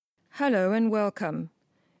Hello and welcome.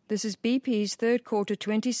 This is BP's third quarter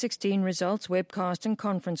 2016 results webcast and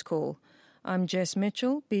conference call. I'm Jess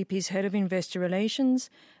Mitchell, BP's Head of Investor Relations,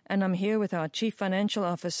 and I'm here with our Chief Financial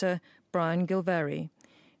Officer, Brian Gilvary.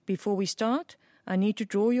 Before we start, I need to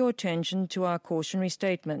draw your attention to our cautionary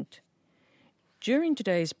statement. During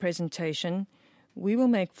today's presentation, we will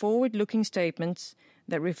make forward-looking statements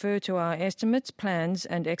that refer to our estimates, plans,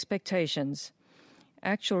 and expectations.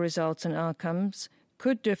 Actual results and outcomes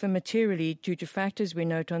could differ materially due to factors we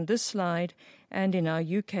note on this slide and in our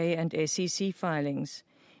UK and SEC filings.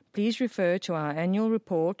 Please refer to our annual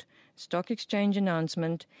report, stock exchange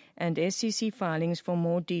announcement, and SEC filings for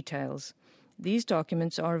more details. These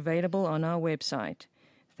documents are available on our website.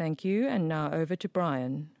 Thank you, and now over to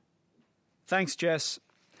Brian. Thanks, Jess.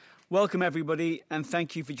 Welcome, everybody, and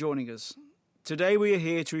thank you for joining us. Today we are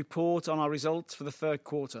here to report on our results for the third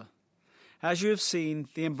quarter. As you have seen,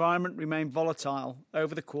 the environment remained volatile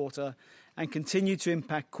over the quarter and continued to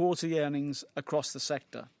impact quarterly earnings across the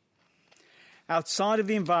sector. Outside of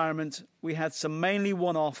the environment, we had some mainly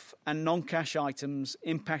one-off and non-cash items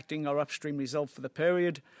impacting our upstream result for the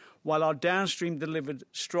period, while our downstream delivered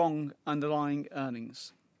strong underlying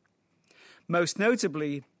earnings. Most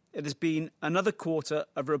notably, it has been another quarter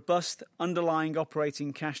of robust underlying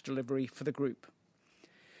operating cash delivery for the group.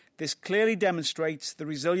 This clearly demonstrates the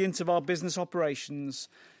resilience of our business operations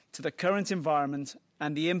to the current environment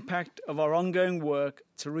and the impact of our ongoing work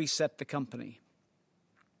to reset the company.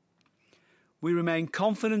 We remain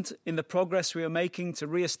confident in the progress we are making to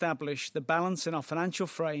re-establish the balance in our financial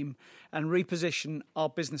frame and reposition our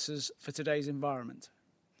businesses for today's environment.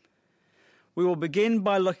 We will begin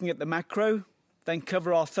by looking at the macro, then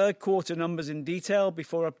cover our third quarter numbers in detail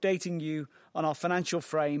before updating you on our financial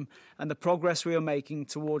frame and the progress we are making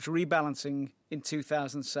towards rebalancing in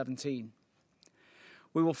 2017.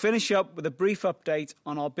 We will finish up with a brief update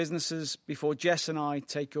on our businesses before Jess and I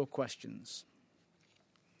take your questions.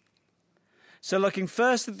 So looking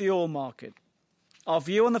first at the oil market, our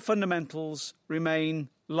view on the fundamentals remain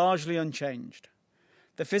largely unchanged.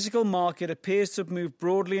 The physical market appears to have moved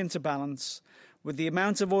broadly into balance, with the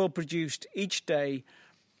amount of oil produced each day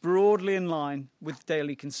broadly in line with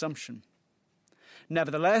daily consumption.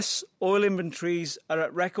 Nevertheless, oil inventories are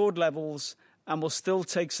at record levels and will still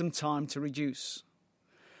take some time to reduce.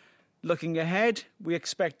 Looking ahead, we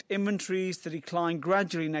expect inventories to decline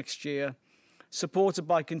gradually next year, supported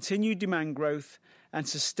by continued demand growth and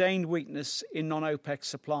sustained weakness in non-OPEC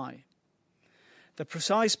supply. The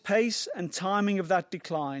precise pace and timing of that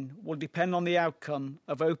decline will depend on the outcome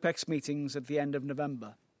of OPEC's meetings at the end of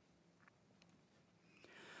November.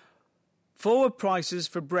 Forward prices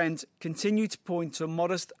for Brent continue to point to a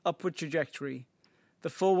modest upward trajectory. The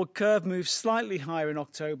forward curve moves slightly higher in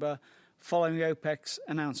October following OPEC's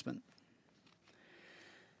announcement.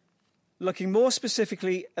 Looking more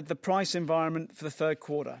specifically at the price environment for the third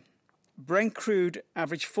quarter, Brent crude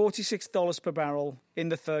averaged $46 per barrel in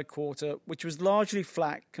the third quarter, which was largely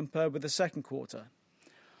flat compared with the second quarter.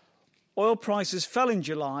 Oil prices fell in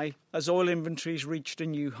July as oil inventories reached a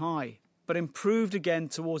new high, but improved again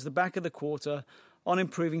towards the back of the quarter on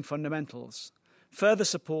improving fundamentals, further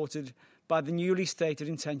supported by the newly stated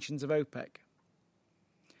intentions of OPEC.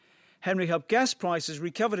 Henry Hub gas prices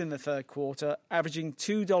recovered in the third quarter, averaging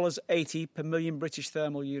 $2.80 per million British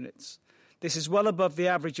thermal units. This is well above the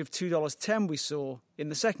average of $2.10 we saw in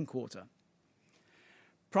the second quarter.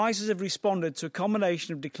 Prices have responded to a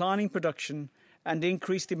combination of declining production and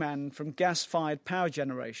increased demand from gas-fired power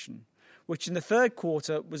generation, which in the third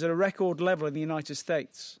quarter was at a record level in the United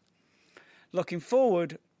States. Looking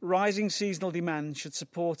forward, rising seasonal demand should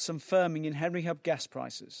support some firming in Henry Hub gas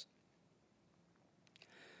prices.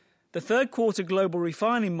 The third quarter global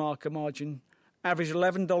refining market margin averaged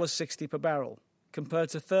 $11.60 per barrel, compared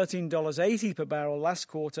to $13.80 per barrel last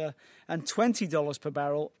quarter and $20 per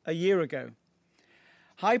barrel a year ago.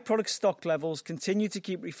 High product stock levels continue to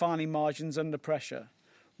keep refining margins under pressure,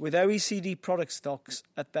 with OECD product stocks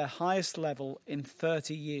at their highest level in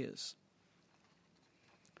 30 years.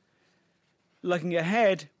 Looking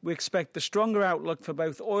ahead, we expect the stronger outlook for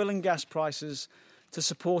both oil and gas prices to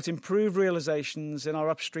support improved realizations in our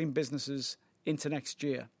upstream businesses into next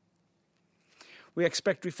year. We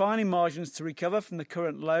expect refining margins to recover from the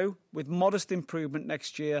current low with modest improvement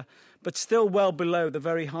next year, but still well below the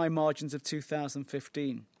very high margins of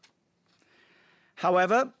 2015.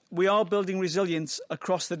 However, we are building resilience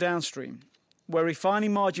across the downstream, where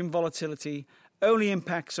refining margin volatility only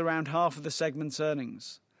impacts around half of the segment's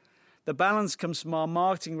earnings. The balance comes from our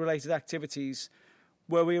marketing-related activities,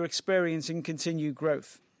 where we are experiencing continued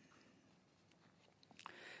growth.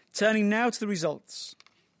 Turning now to the results.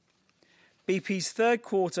 BP's third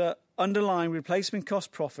quarter underlying replacement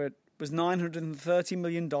cost profit was $930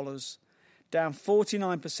 million, down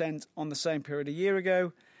 49% on the same period a year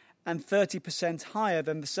ago and 30% higher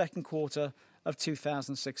than the second quarter of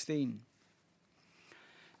 2016.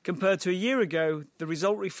 Compared to a year ago, the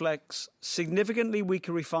result reflects significantly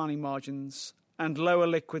weaker refining margins and lower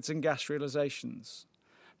liquids and gas realizations,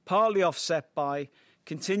 partly offset by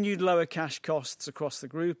continued lower cash costs across the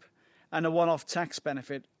group and a one-off tax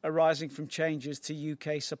benefit arising from changes to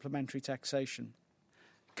UK supplementary taxation.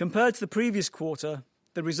 Compared to the previous quarter,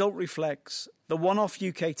 the result reflects the one-off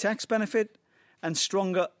UK tax benefit and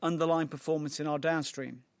stronger underlying performance in our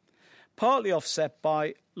downstream, partly offset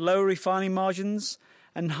by lower refining margins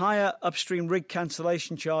and higher upstream rig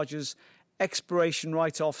cancellation charges, exploration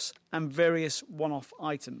write-offs and various one-off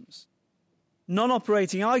items.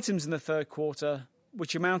 Non-operating items in the third quarter,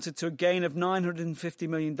 which amounted to a gain of $950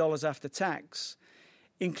 million after tax,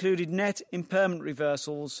 included net impairment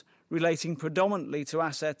reversals relating predominantly to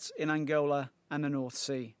assets in Angola and the North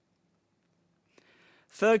Sea.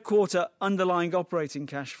 Third quarter underlying operating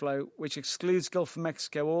cash flow, which excludes Gulf of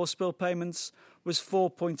Mexico oil spill payments, was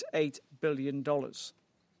 $4.8 billion.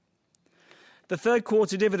 The third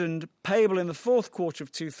quarter dividend payable in the fourth quarter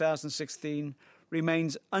of 2016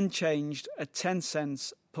 remains unchanged at 10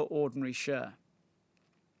 cents per ordinary share.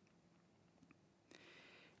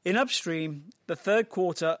 In upstream, the third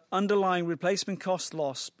quarter underlying replacement cost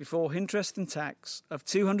loss before interest and tax of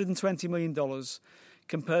 $220 million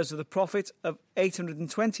compares with a profit of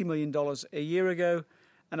 $820 million a year ago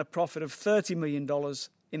and a profit of $30 million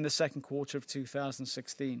in the second quarter of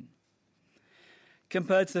 2016.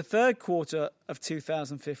 Compared to the third quarter of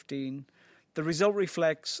 2015, the result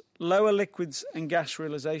reflects lower liquids and gas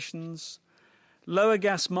realizations, lower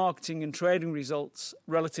gas marketing and trading results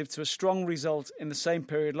relative to a strong result in the same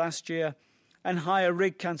period last year, and higher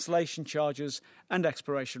rig cancellation charges and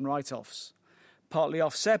exploration write-offs, partly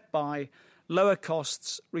offset by lower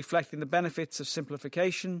costs reflecting the benefits of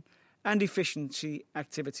simplification and efficiency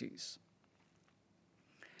activities.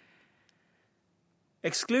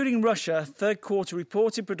 Excluding Russia, third quarter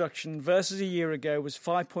reported production versus a year ago was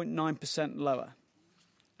 5.9% lower.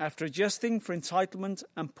 After adjusting for entitlement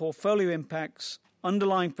and portfolio impacts,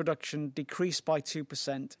 underlying production decreased by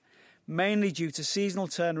 2%, mainly due to seasonal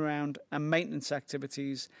turnaround and maintenance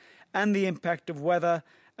activities and the impact of weather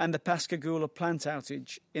and the Pascagoula plant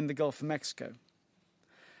outage in the Gulf of Mexico.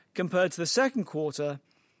 Compared to the second quarter,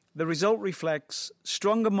 the result reflects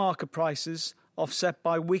stronger market prices offset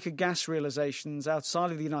by weaker gas realizations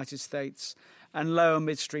outside of the United States and lower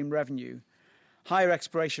midstream revenue, higher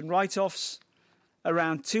exploration write-offs,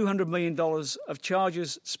 around $200 million of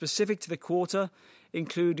charges specific to the quarter,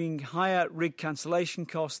 including higher rig cancellation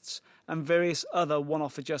costs and various other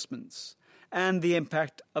one-off adjustments, and the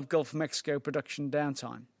impact of Gulf of Mexico production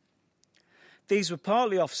downtime. These were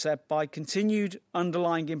partly offset by continued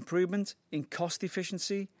underlying improvement in cost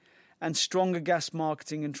efficiency and stronger gas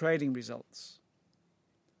marketing and trading results.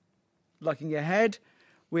 Looking ahead,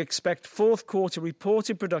 we expect fourth quarter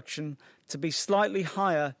reported production to be slightly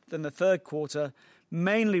higher than the third quarter,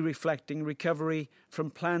 mainly reflecting recovery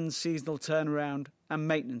from planned seasonal turnaround and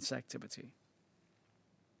maintenance activity.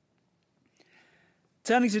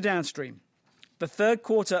 Turning to downstream, the third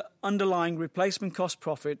quarter underlying replacement cost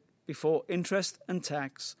profit before interest and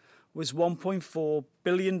tax was $1.4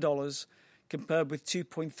 billion, compared with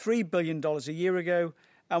 $2.3 billion a year ago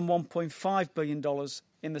and $1.5 billion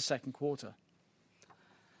in the second quarter.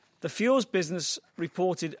 The fuels business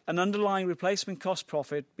reported an underlying replacement cost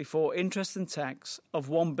profit before interest and tax of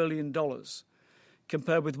 $1 billion,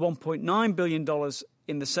 compared with $1.9 billion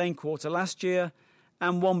in the same quarter last year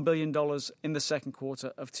and $1 billion in the second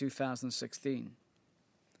quarter of 2016.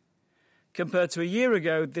 Compared to a year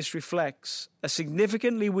ago, this reflects a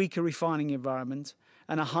significantly weaker refining environment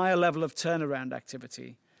and a higher level of turnaround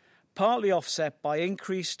activity, partly offset by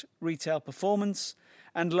increased retail performance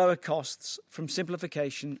and lower costs from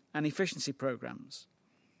simplification and efficiency programs.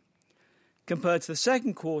 Compared to the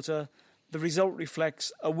second quarter, the result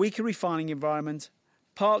reflects a weaker refining environment,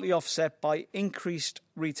 partly offset by increased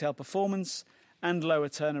retail performance and lower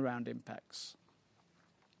turnaround impacts.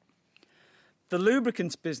 The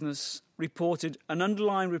lubricants business reported an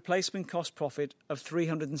underlying replacement cost profit of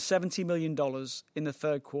 $370 million in the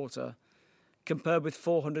third quarter, compared with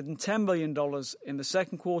 $410 million in the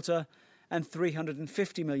second quarter and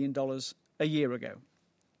 $350 million a year ago.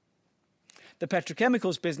 The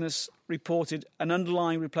petrochemicals business reported an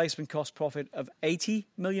underlying replacement cost profit of $80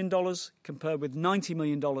 million, compared with $90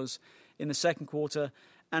 million in the second quarter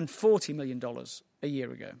and $40 million a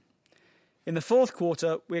year ago. In the fourth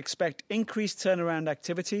quarter, we expect increased turnaround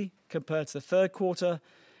activity compared to the third quarter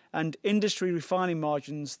and industry refining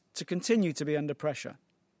margins to continue to be under pressure.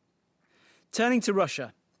 Turning to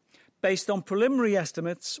Russia, based on preliminary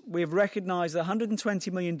estimates, we have recognised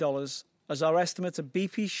 $120 million as our estimate of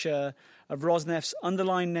BP's share of Rosneft's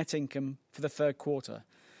underlying net income for the third quarter,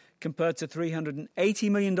 compared to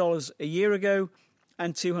 $380 million a year ago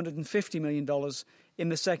and $250 million in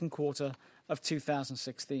the second quarter of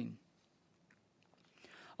 2016.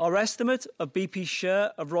 Our estimate of BP's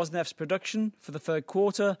share of Rosneft's production for the third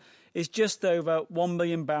quarter is just over 1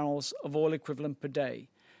 million barrels of oil equivalent per day,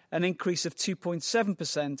 an increase of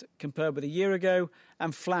 2.7% compared with a year ago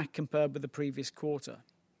and flat compared with the previous quarter.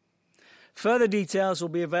 Further details will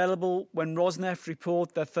be available when Rosneft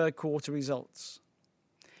report their third quarter results.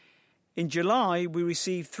 In July, we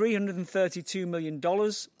received $332 million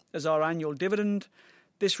as our annual dividend.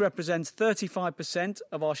 This represents 35%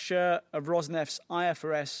 of our share of Rosneft's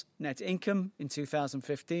IFRS net income in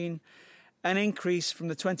 2015, an increase from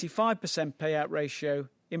the 25% payout ratio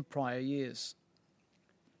in prior years.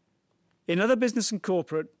 In other business and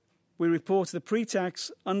corporate, we reported a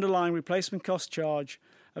pre-tax underlying replacement cost charge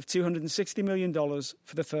of $260 million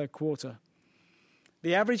for the third quarter.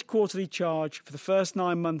 The average quarterly charge for the first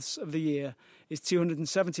 9 months of the year is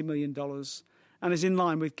 $270 million and is in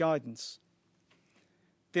line with guidance.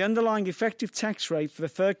 The underlying effective tax rate for the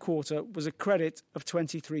third quarter was a credit of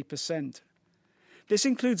 23%. This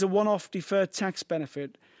includes a one-off deferred tax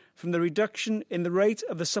benefit from the reduction in the rate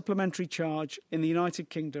of the supplementary charge in the United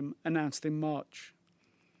Kingdom announced in March.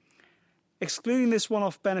 Excluding this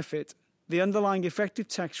one-off benefit, the underlying effective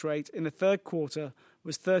tax rate in the third quarter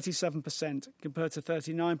was 37% compared to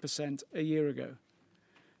 39% a year ago.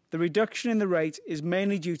 The reduction in the rate is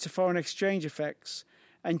mainly due to foreign exchange effects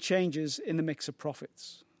and changes in the mix of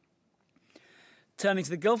profits. Turning to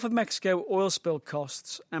the Gulf of Mexico oil spill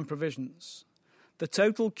costs and provisions. The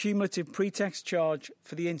total cumulative pre-tax charge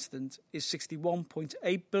for the incident is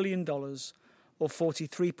 $61.8 billion or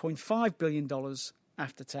 $43.5 billion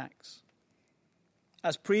after tax.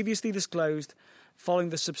 As previously disclosed, following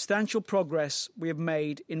the substantial progress we have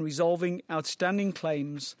made in resolving outstanding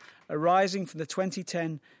claims arising from the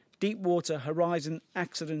 2010 Deepwater Horizon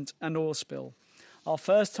accident and oil spill, our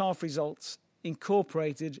first half results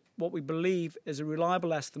incorporated what we believe is a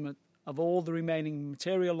reliable estimate of all the remaining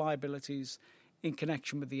material liabilities in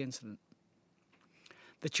connection with the incident.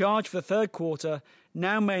 The charge for the third quarter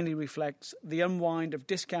now mainly reflects the unwind of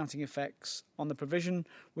discounting effects on the provision,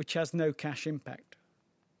 which has no cash impact.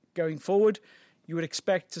 Going forward, you would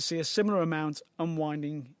expect to see a similar amount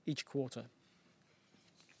unwinding each quarter.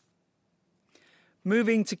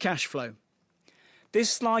 Moving to cash flow. This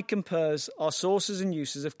slide compares our sources and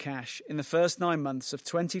uses of cash in the first 9 months of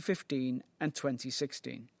 2015 and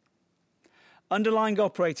 2016. Underlying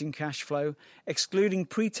operating cash flow, excluding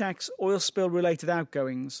pre-tax oil spill-related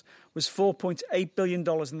outgoings, was $4.8 billion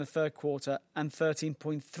in the third quarter and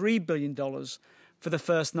 $13.3 billion for the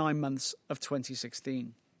first 9 months of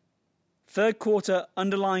 2016. Third quarter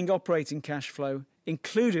underlying operating cash flow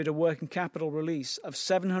included a working capital release of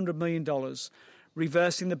 $700 million,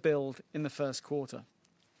 reversing the build in the first quarter.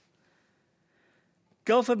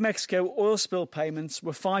 Gulf of Mexico oil spill payments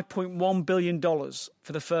were $5.1 billion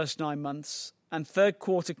for the first 9 months, and third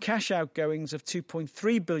quarter cash outgoings of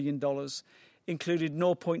 $2.3 billion included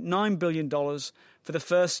 $0.9 billion for the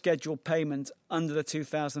first scheduled payment under the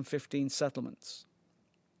 2015 settlements.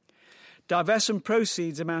 Divestment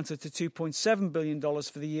proceeds amounted to $2.7 billion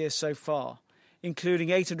for the year so far, including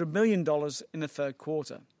 $800 million in the third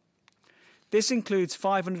quarter. This includes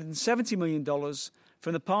 $570 million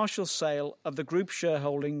from the partial sale of the group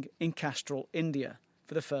shareholding in Castrol India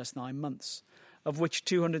for the first 9 months, of which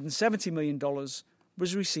 $270 million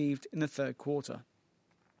was received in the third quarter.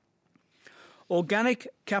 Organic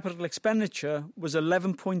capital expenditure was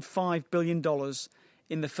 $11.5 billion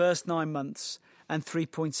in the first 9 months and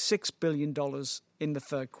 $3.6 billion in the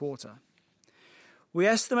third quarter. We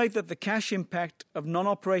estimate that the cash impact of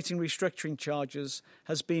non-operating restructuring charges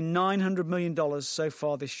has been $900 million so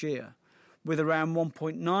far this year, with around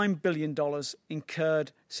 $1.9 billion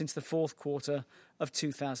incurred since the fourth quarter of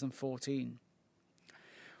 2014.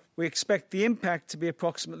 We expect the impact to be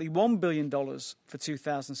approximately $1 billion for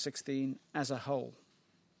 2016 as a whole.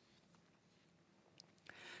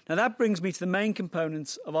 Now that brings me to the main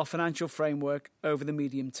components of our financial framework over the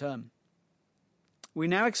medium term. We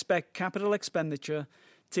now expect capital expenditure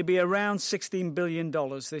to be around $16 billion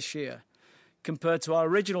this year, compared to our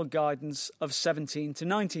original guidance of $17 to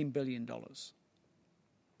 $19 billion.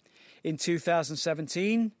 In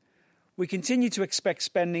 2017, we continue to expect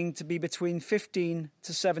spending to be between $15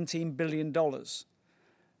 to $17 billion,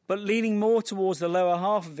 but leaning more towards the lower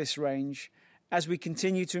half of this range as we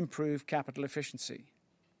continue to improve capital efficiency.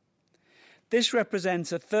 This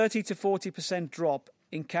represents a 30 to 40% drop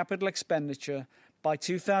in capital expenditure by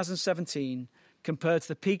 2017 compared to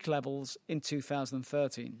the peak levels in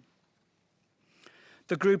 2013.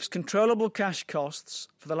 The group's controllable cash costs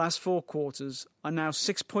for the last 4 quarters are now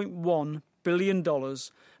 $6.1 billion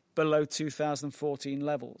below 2014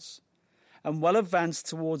 levels, and well advanced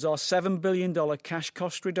towards our $7 billion cash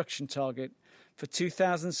cost reduction target for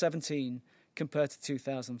 2017 compared to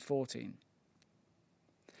 2014.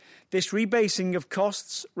 This rebasing of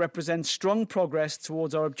costs represents strong progress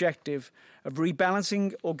towards our objective of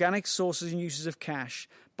rebalancing organic sources and uses of cash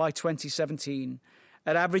by 2017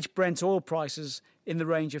 at average Brent oil prices in the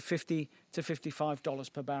range of $50 to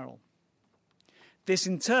 $55 per barrel. This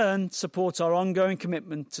in turn supports our ongoing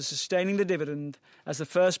commitment to sustaining the dividend as the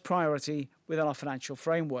first priority within our financial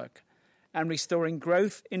framework and restoring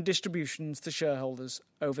growth in distributions to shareholders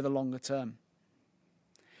over the longer term.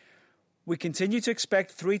 We continue to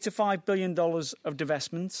expect $3 to $5 billion of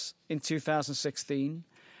divestments in 2016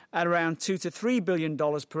 at around $2 to $3 billion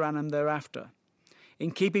per annum thereafter,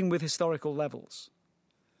 in keeping with historical levels.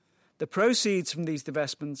 The proceeds from these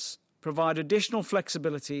divestments provide additional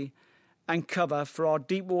flexibility and cover for our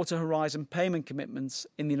Deepwater Horizon payment commitments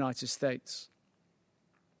in the United States.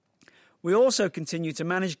 We also continue to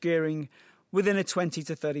manage gearing within a 20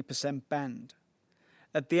 to 30% band.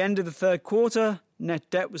 At the end of the third quarter, net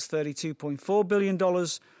debt was $32.4 billion,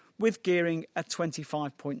 with gearing at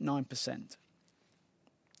 25.9%.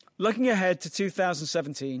 Looking ahead to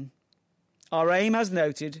 2017, our aim, as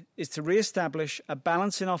noted, is to re-establish a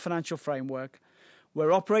balance in our financial framework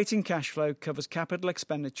where operating cash flow covers capital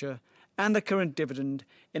expenditure and the current dividend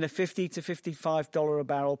in a $50 to $55 a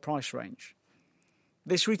barrel price range.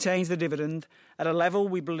 This retains the dividend at a level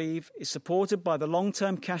we believe is supported by the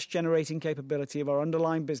long-term cash-generating capability of our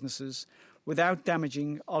underlying businesses without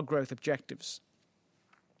damaging our growth objectives.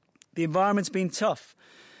 The environment's been tough,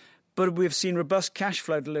 but we've seen robust cash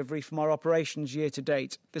flow delivery from our operations year to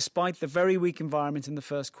date, despite the very weak environment in the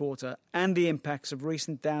first quarter and the impacts of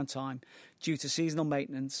recent downtime due to seasonal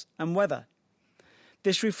maintenance and weather.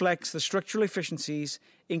 This reflects the structural efficiencies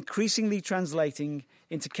increasingly translating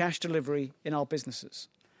into cash delivery in our businesses.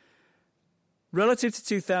 Relative to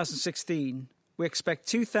 2016, we expect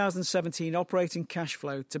 2017 operating cash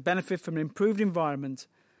flow to benefit from an improved environment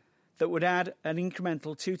that would add an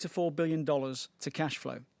incremental $2 to $4 billion to cash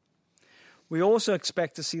flow. We also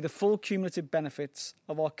expect to see the full cumulative benefits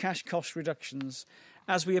of our cash cost reductions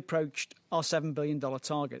as we approached our $7 billion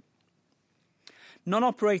target.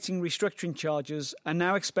 Non-operating restructuring charges are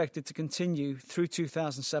now expected to continue through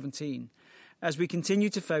 2017 as we continue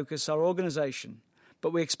to focus our organisation,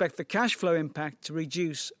 but we expect the cash flow impact to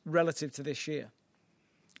reduce relative to this year.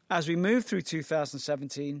 As we move through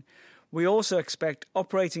 2017, we also expect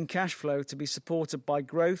operating cash flow to be supported by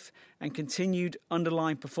growth and continued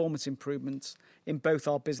underlying performance improvements in both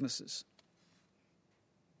our businesses.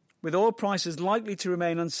 With oil prices likely to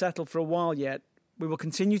remain unsettled for a while yet, we will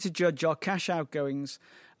continue to judge our cash outgoings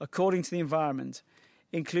according to the environment,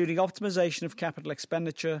 including optimization of capital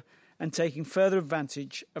expenditure and taking further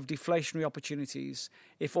advantage of deflationary opportunities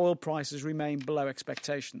if oil prices remain below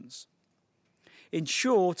expectations. In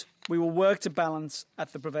short, we will work to balance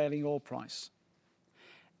at the prevailing oil price.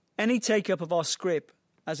 Any take-up of our scrip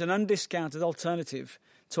as an undiscounted alternative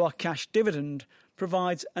to our cash dividend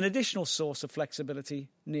provides an additional source of flexibility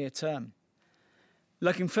near term.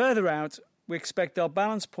 Looking further out, we expect our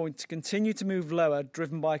balance point to continue to move lower,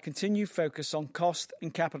 driven by a continued focus on cost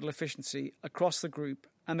and capital efficiency across the group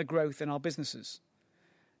and the growth in our businesses.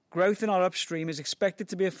 Growth in our upstream is expected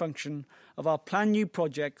to be a function of our planned new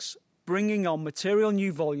projects, bringing on material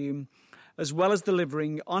new volume, as well as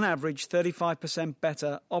delivering, on average, 35%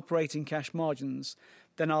 better operating cash margins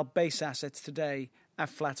than our base assets today at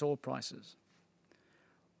flat oil prices.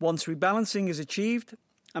 Once rebalancing is achieved,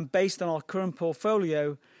 and based on our current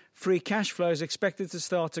portfolio, free cash flow is expected to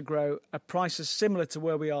start to grow at prices similar to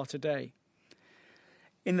where we are today.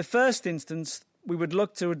 In the first instance, we would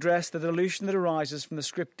look to address the dilution that arises from the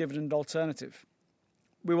scrip dividend alternative.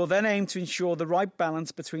 We will then aim to ensure the right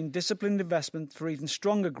balance between disciplined investment for even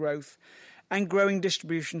stronger growth and growing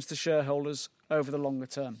distributions to shareholders over the longer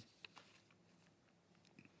term.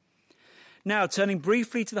 Now, turning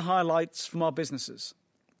briefly to the highlights from our businesses.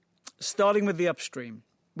 Starting with the upstream,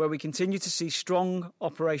 where we continue to see strong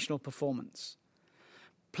operational performance.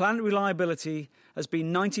 Plant reliability has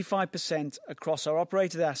been 95% across our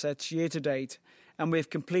operated assets year to date, and we have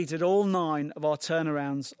completed all 9 of our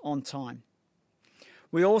turnarounds on time.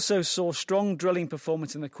 We also saw strong drilling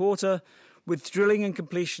performance in the quarter, with drilling and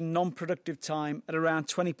completion non-productive time at around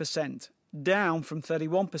 20%, down from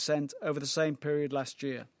 31% over the same period last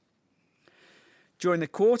year. During the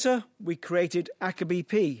quarter, we created Aker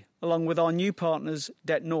BP along with our new partners,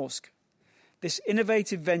 Det Norsk. This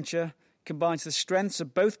innovative venture combines the strengths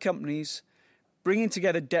of both companies, bringing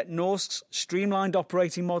together Det Norsk's streamlined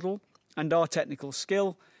operating model and our technical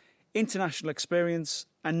skill, international experience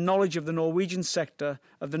and knowledge of the Norwegian sector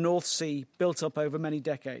of the North Sea built up over many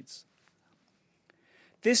decades.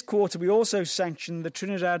 This quarter we also sanctioned the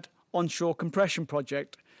Trinidad onshore compression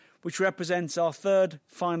project, which represents our third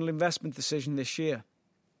final investment decision this year.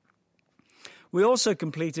 We also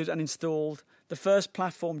completed and installed the first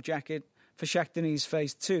platform jacket for Shah Deniz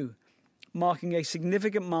Phase 2, marking a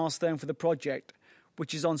significant milestone for the project,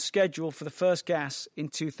 which is on schedule for the first gas in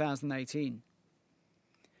 2018.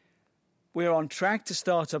 We are on track to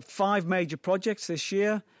start up 5 major projects this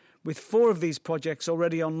year, with 4 of these projects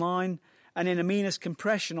already online and In Amenas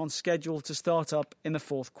compression on schedule to start up in the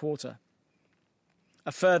fourth quarter.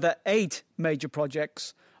 A further 8 major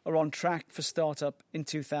projects are on track for startup in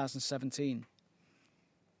 2017.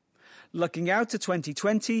 Looking out to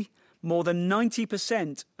 2020, more than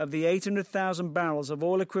 90% of the 800,000 barrels of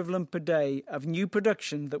oil equivalent per day of new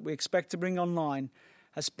production that we expect to bring online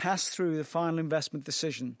has passed through the final investment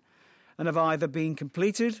decision and have either been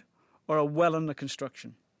completed or are well under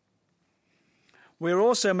construction. We are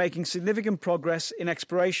also making significant progress in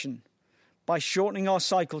exploration by shortening our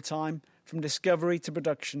cycle time from discovery to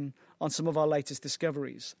production on some of our latest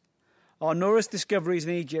discoveries. Our Norris discoveries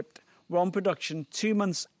in Egypt were on production 2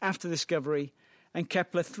 months after discovery, and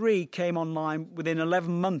Kepler-3 came online within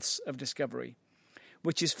 11 months of discovery,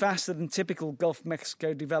 which is faster than typical Gulf of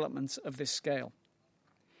Mexico developments of this scale.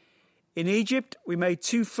 In Egypt, we made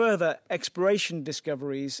 2 further exploration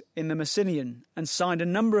discoveries in the Messinian and signed a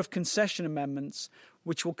number of concession amendments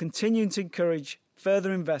which will continue to encourage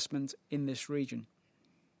further investment in this region.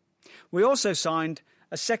 We also signed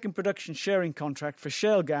a second production sharing contract for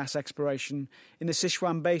shale gas exploration in the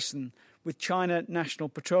Sichuan Basin with China National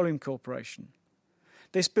Petroleum Corporation.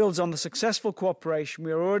 This builds on the successful cooperation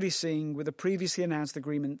we are already seeing with the previously announced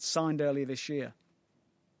agreement signed earlier this year.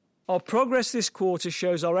 Our progress this quarter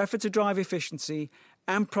shows our effort to drive efficiency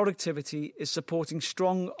and productivity is supporting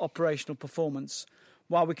strong operational performance,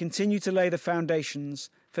 while we continue to lay the foundations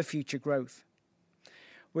for future growth.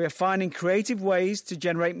 We are finding creative ways to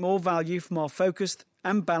generate more value from our focused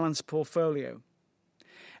and balanced portfolio.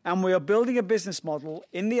 And we are building a business model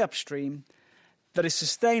in the upstream that is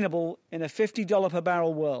sustainable in a $50 per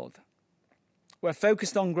barrel world. We're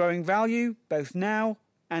focused on growing value both now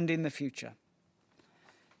and in the future.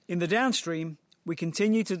 In the downstream, we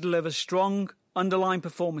continue to deliver strong underlying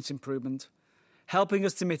performance improvement, helping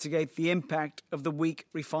us to mitigate the impact of the weak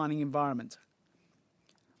refining environment.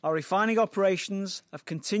 Our refining operations have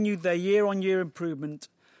continued their year-on-year improvement,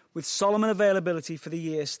 with Solomon availability for the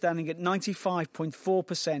year standing at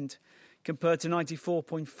 95.4% compared to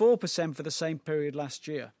 94.4% for the same period last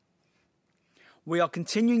year. We are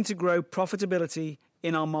continuing to grow profitability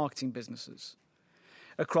in our marketing businesses.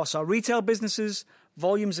 Across our retail businesses,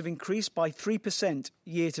 volumes have increased by 3%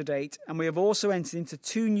 year to date, and we have also entered into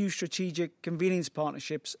 2 new strategic convenience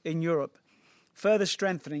partnerships in Europe, further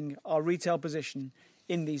strengthening our retail position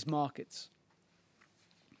in these markets.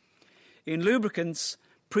 In lubricants,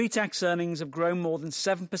 pre-tax earnings have grown more than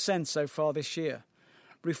 7% so far this year,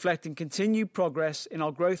 reflecting continued progress in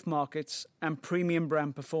our growth markets and premium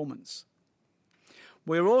brand performance.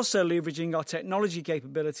 We are also leveraging our technology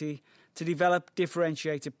capability to develop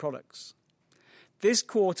differentiated products. This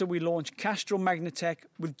quarter we launched Castrol Magnatec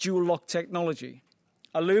with dual lock technology,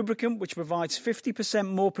 a lubricant which provides 50%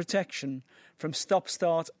 more protection from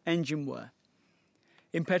stop-start engine wear.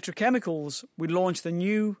 In petrochemicals, we launched the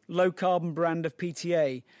new low-carbon brand of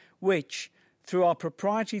PTA, which, through our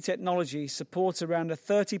proprietary technology, supports around a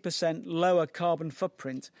 30% lower carbon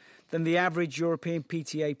footprint than the average European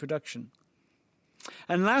PTA production.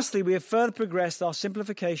 And lastly, we have further progressed our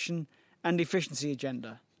simplification and efficiency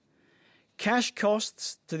agenda. Cash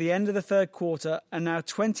costs to the end of the third quarter are now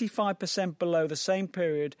 25% below the same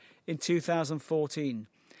period in 2014,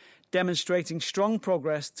 demonstrating strong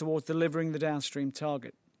progress towards delivering the downstream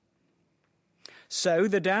target. So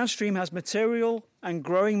the downstream has material and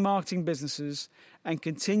growing marketing businesses and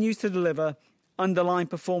continues to deliver underlying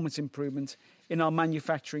performance improvement in our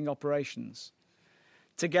manufacturing operations.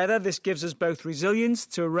 Together, this gives us both resilience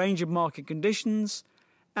to a range of market conditions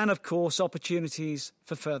and, of course, opportunities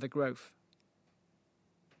for further growth.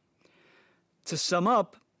 To sum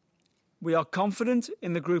up, we are confident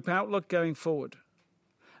in the group outlook going forward.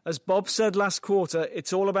 As Bob said last quarter,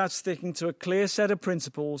 it's all about sticking to a clear set of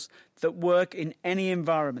principles that work in any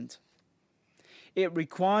environment. It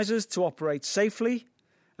requires us to operate safely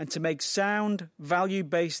and to make sound,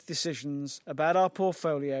 value-based decisions about our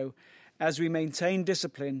portfolio as we maintain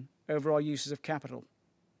discipline over our uses of capital.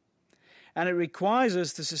 And it requires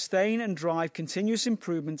us to sustain and drive continuous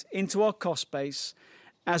improvement into our cost base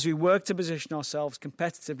as we work to position ourselves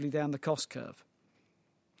competitively down the cost curve.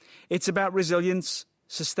 It's about resilience,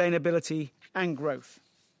 sustainability, and growth.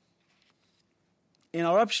 In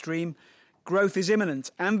our upstream, growth is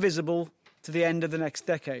imminent and visible to the end of the next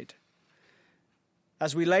decade.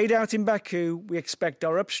 As we laid out in Baku, we expect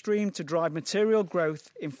our upstream to drive material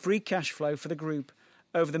growth in free cash flow for the group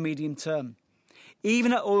over the medium term,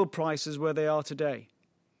 even at oil prices where they are today.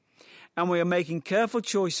 And we are making careful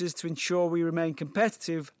choices to ensure we remain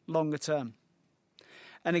competitive longer term.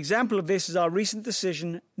 An example of this is our recent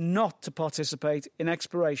decision not to participate in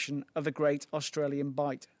exploration of the Great Australian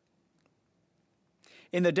Bight.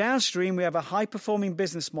 In the downstream, we have a high-performing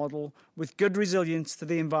business model with good resilience to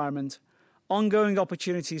the environment, ongoing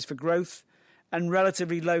opportunities for growth, and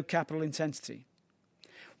relatively low capital intensity.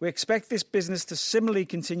 We expect this business to similarly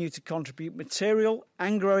continue to contribute material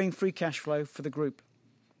and growing free cash flow for the group.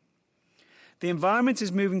 The environment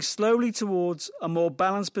is moving slowly towards a more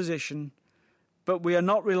balanced position, but we are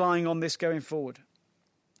not relying on this going forward.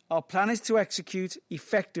 Our plan is to execute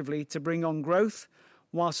effectively to bring on growth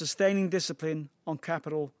while sustaining discipline on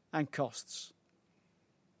capital and costs.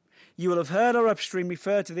 You will have heard our upstream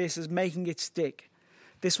refer to this as making it stick.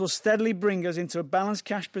 This will steadily bring us into a balanced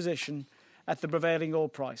cash position at the prevailing oil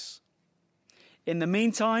price. In the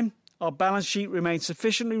meantime, our balance sheet remains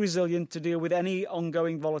sufficiently resilient to deal with any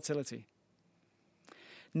ongoing volatility.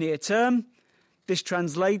 Near term, this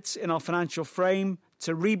translates in our financial frame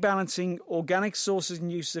to rebalancing organic sources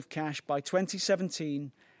and uses of cash by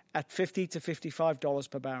 2017 at $50 to $55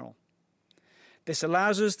 per barrel. This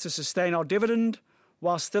allows us to sustain our dividend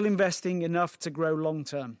while still investing enough to grow long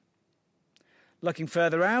term. Looking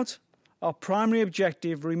further out, our primary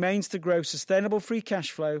objective remains to grow sustainable free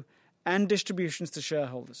cash flow and distributions to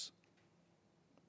shareholders.